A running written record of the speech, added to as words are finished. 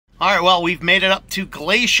All right, well, we've made it up to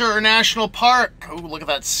Glacier National Park. Oh, look at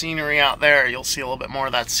that scenery out there. You'll see a little bit more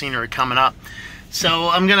of that scenery coming up. So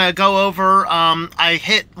I'm gonna go over, I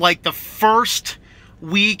hit like the first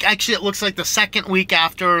week, actually it looks like the second week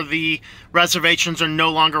after the reservations are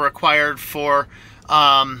no longer required for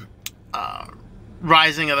Rising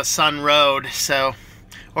of the Sun Road. So,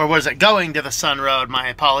 or was it Going to the Sun Road? My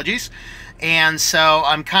apologies. And so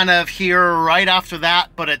I'm kind of here right after that,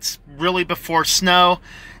 but it's really before snow.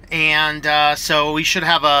 And so we should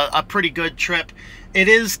have a pretty good trip. It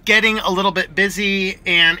is getting a little bit busy,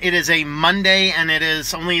 and it is a Monday, and it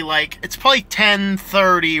is only like, it's probably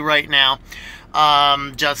 10:30 right now,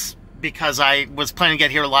 just because I was planning to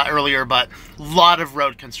get here a lot earlier, but a lot of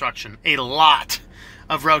road construction, delayed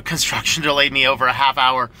me over a half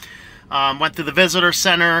hour. Went through the visitor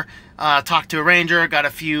center, talked to a ranger, got a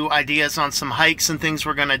few ideas on some hikes and things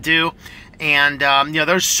we're gonna do. And, you know,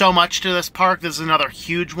 there's so much to this park. This is another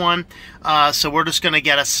huge one. So we're just going to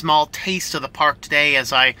get a small taste of the park today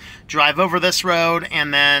as I drive over this road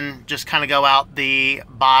and then just kind of go out the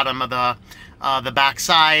bottom of the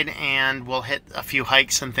backside, and we'll hit a few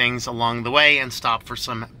hikes and things along the way and stop for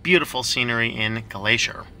some beautiful scenery in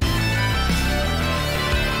Glacier.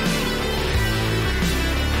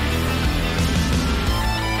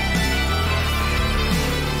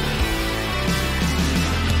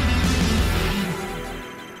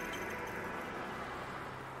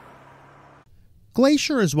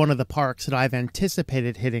 Glacier is one of the parks that I've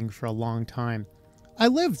anticipated hitting for a long time. I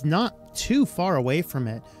lived not too far away from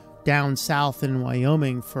it, down south in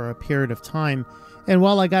Wyoming for a period of time, and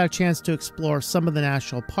while I got a chance to explore some of the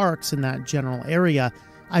national parks in that general area,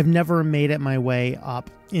 I've never made it my way up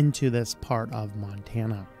into this part of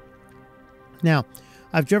Montana. Now,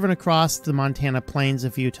 I've driven across the Montana plains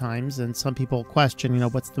a few times, and some people question, you know,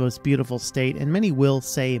 what's the most beautiful state, and many will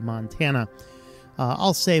say Montana.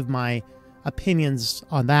 I'll save my opinions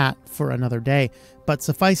on that for another day, but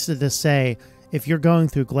suffice it to say, if you're going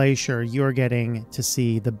through Glacier, you're getting to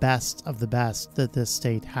see the best of the best that this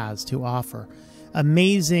state has to offer.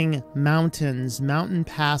 Amazing mountains, mountain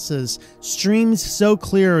passes, streams so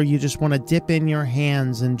clear you just want to dip in your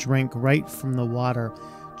hands and drink right from the water,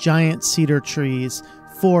 giant cedar trees,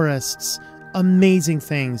 forests, amazing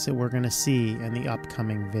things that we're going to see in the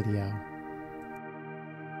upcoming video.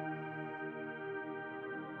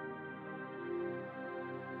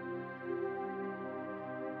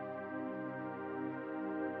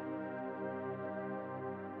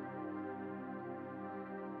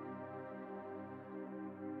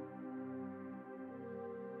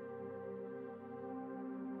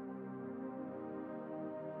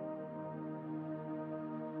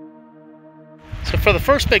 So for the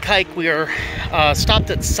first big hike, we are stopped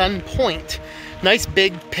at Sun Point, nice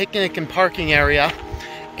big picnic and parking area,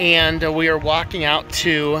 and we are walking out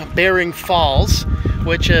to Bering Falls,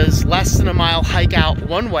 which is less than a mile hike out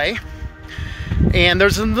one way. And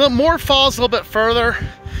there's a little more falls a little bit further.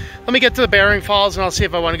 Let me get to the Bering Falls and I'll see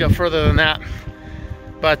if I want to go further than that.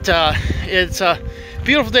 But it's a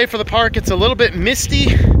beautiful day for the park. It's a little bit misty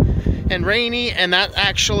and rainy, and that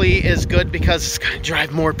actually is good because it's going to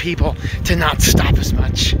drive more people to not stop as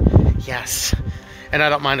much. Yes, and I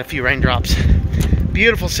don't mind a few raindrops.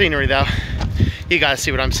 Beautiful scenery though. You guys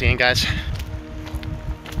see what I'm seeing, guys.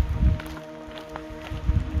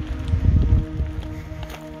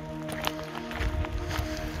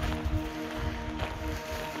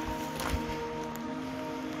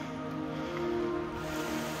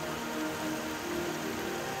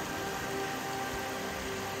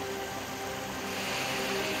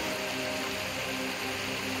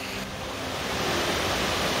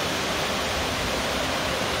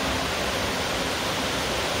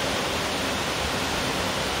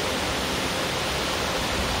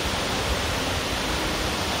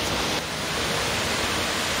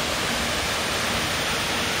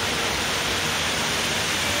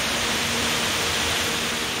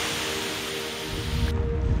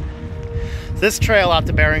 This trail out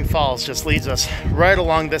to Bering Falls just leads us right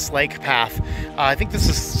along this lake path. I think this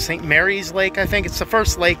is St. Mary's Lake, I think. It's the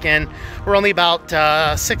first lake in. We're only about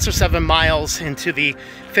 6 or 7 miles into the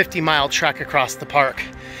 50-mile trek across the park.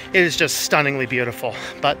 It is just stunningly beautiful.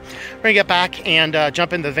 But we're gonna get back and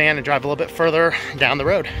jump in the van and drive a little bit further down the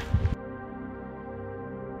road.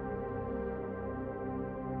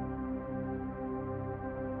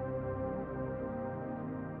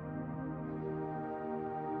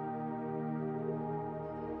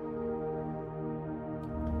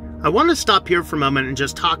 I want to stop here for a moment and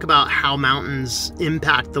just talk about how mountains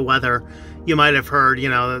impact the weather. You might have heard, you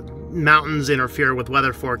know, mountains interfere with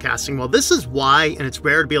weather forecasting. Well, this is why, and it's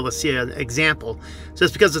rare to be able to see an example,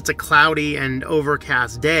 just because it's a cloudy and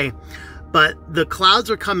overcast day. But the clouds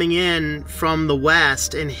are coming in from the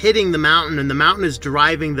west and hitting the mountain, and the mountain is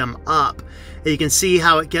driving them up. And you can see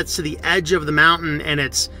how it gets to the edge of the mountain and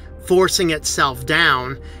it's forcing itself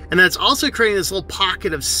down. And then it's also creating this little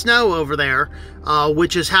pocket of snow over there,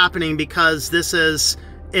 which is happening because this is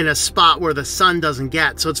in a spot where the sun doesn't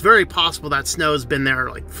get. So it's very possible that snow has been there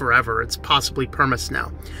like forever. It's possibly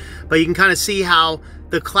perma-snow. But you can kind of see how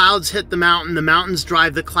the clouds hit the mountains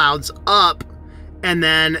drive the clouds up, and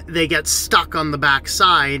then they get stuck on the back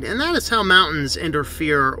side, and that is how mountains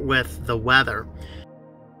interfere with the weather.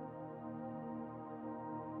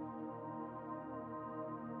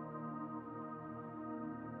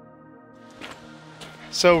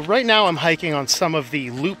 So right now I'm hiking on some of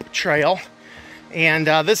the Loop Trail, and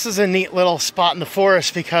this is a neat little spot in the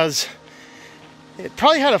forest because it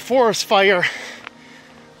probably had a forest fire,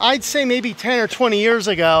 I'd say maybe 10 or 20 years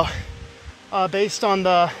ago, based on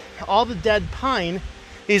all the dead pine.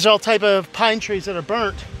 These are all type of pine trees that are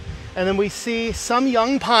burnt, and then we see some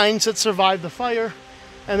young pines that survived the fire,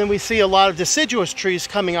 and then we see a lot of deciduous trees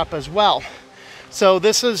coming up as well. So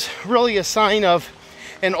this is really a sign of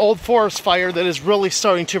an old forest fire that is really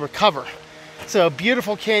starting to recover. So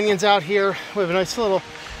beautiful canyons out here. We have a nice little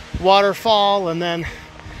waterfall, and then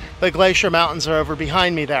the Glacier Mountains are over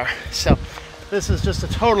behind me there. So this is just a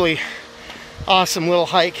totally awesome little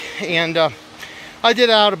hike, and I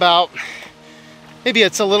did out about, maybe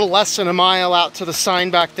it's a little less than a mile out to the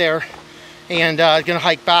sign back there, and gonna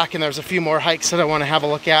hike back, and there's a few more hikes that I want to have a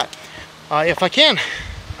look at if I can.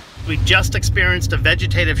 We just experienced a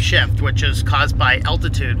vegetative shift, which is caused by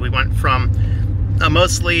altitude. We went from a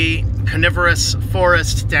mostly coniferous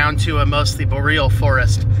forest down to a mostly boreal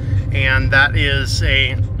forest, and that is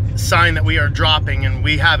a sign that we are dropping, and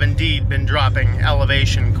we have indeed been dropping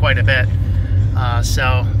elevation quite a bit.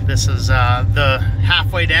 So this is the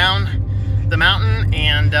halfway down the mountain,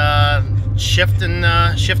 and shifting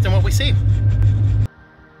what we see.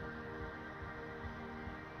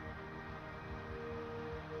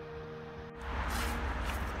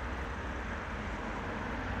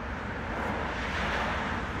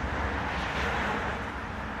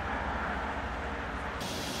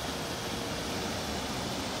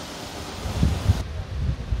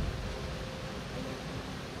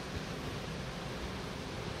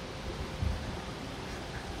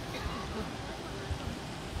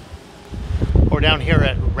 We're down here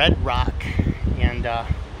at Red Rock, and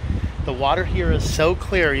the water here is so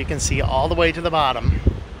clear you can see all the way to the bottom,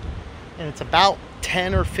 and it's about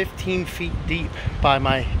 10 or 15 feet deep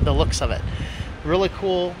by the looks of it. Really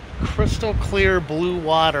cool, crystal clear blue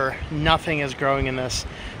water. Nothing is growing in this.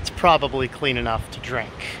 It's probably clean enough to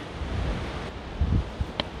drink.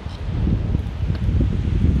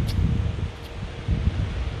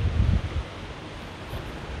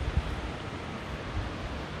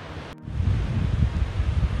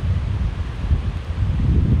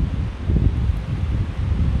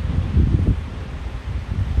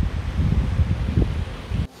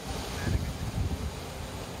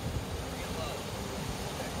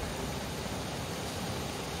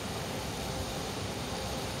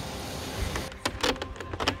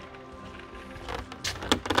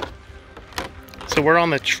 So we're on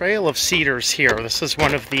the Trail of Cedars here. This is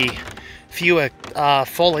one of the few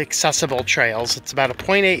fully accessible trails. It's about a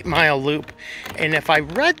 0.8 mile loop, and if I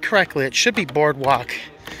read correctly, it should be boardwalk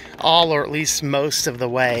all or at least most of the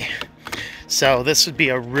way. So this would be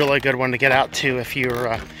a really good one to get out to if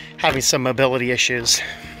you're having some mobility issues.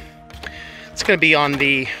 It's going to be on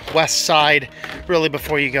the west side, really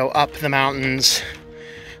before you go up the mountains.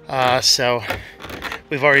 So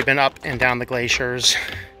we've already been up and down the glaciers,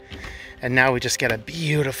 and now we just get a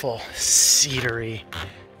beautiful cedary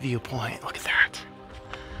viewpoint. Look at that.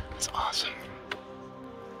 It's awesome.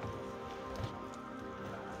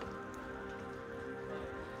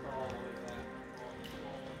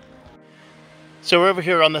 So we're over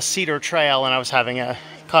here on the Cedar Trail, and I was having a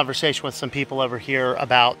conversation with some people over here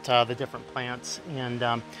about the different plants.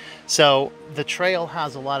 And so the trail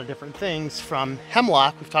has a lot of different things, from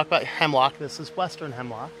hemlock. We've talked about hemlock. This is western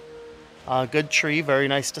hemlock. Good tree, very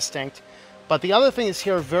nice, distinct. But the other thing is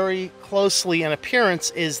here very closely in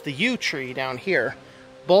appearance is the yew tree down here.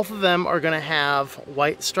 Both of them are going to have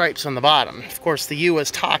white stripes on the bottom. Of course, the yew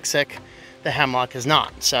is toxic. The hemlock is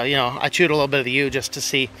not. So, you know, I chewed a little bit of the yew just to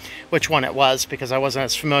see which one it was, because I wasn't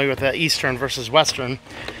as familiar with the eastern versus western.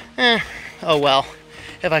 Oh well.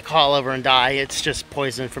 If I fall over and die, it's just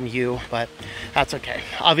poison from yew, but that's okay.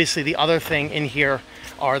 Obviously, the other thing in here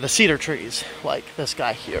are the cedar trees, like this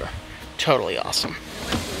guy here. Totally awesome.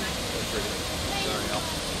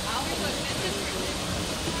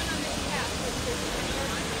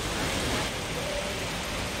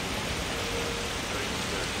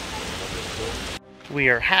 We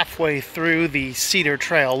are halfway through the Cedar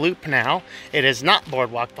Trail loop now. It is not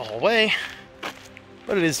boardwalk the whole way,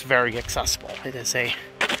 but it is very accessible. It is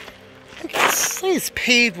it's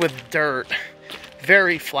paved with dirt,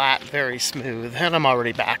 very flat, very smooth, and I'm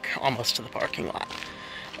already back almost to the parking lot.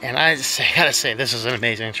 And I gotta say, this is an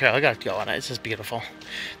amazing trail. I gotta go on it. It's just beautiful.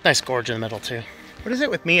 Nice gorge in the middle too. What is it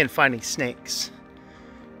with me and finding snakes?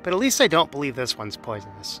 But at least I don't believe this one's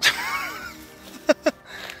poisonous.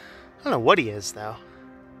 I don't know what he is, though.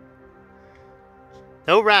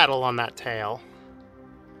 No rattle on that tail.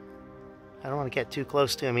 I don't want to get too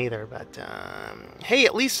close to him either, but hey,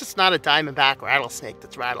 at least it's not a diamondback rattlesnake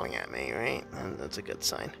that's rattling at me, right? And that's a good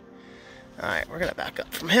sign. All right, we're gonna back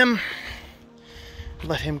up from him.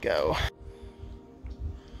 Let him go.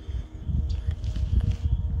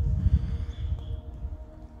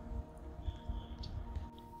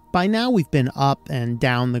 By now we've been up and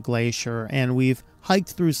down the glacier, and we've hiked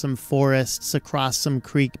through some forests, across some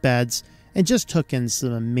creek beds, and just took in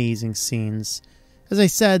some amazing scenes. As I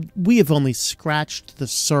said, we have only scratched the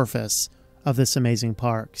surface of this amazing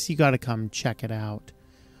park, so you gotta come check it out.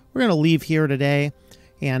 We're gonna leave here today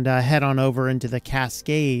and head on over into the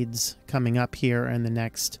Cascades coming up here in the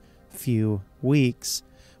next few weeks.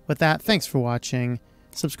 With that, thanks for watching.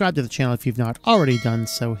 Subscribe to the channel if you've not already done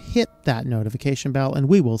so. Hit that notification bell, and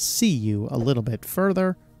we will see you a little bit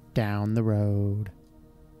further down the road.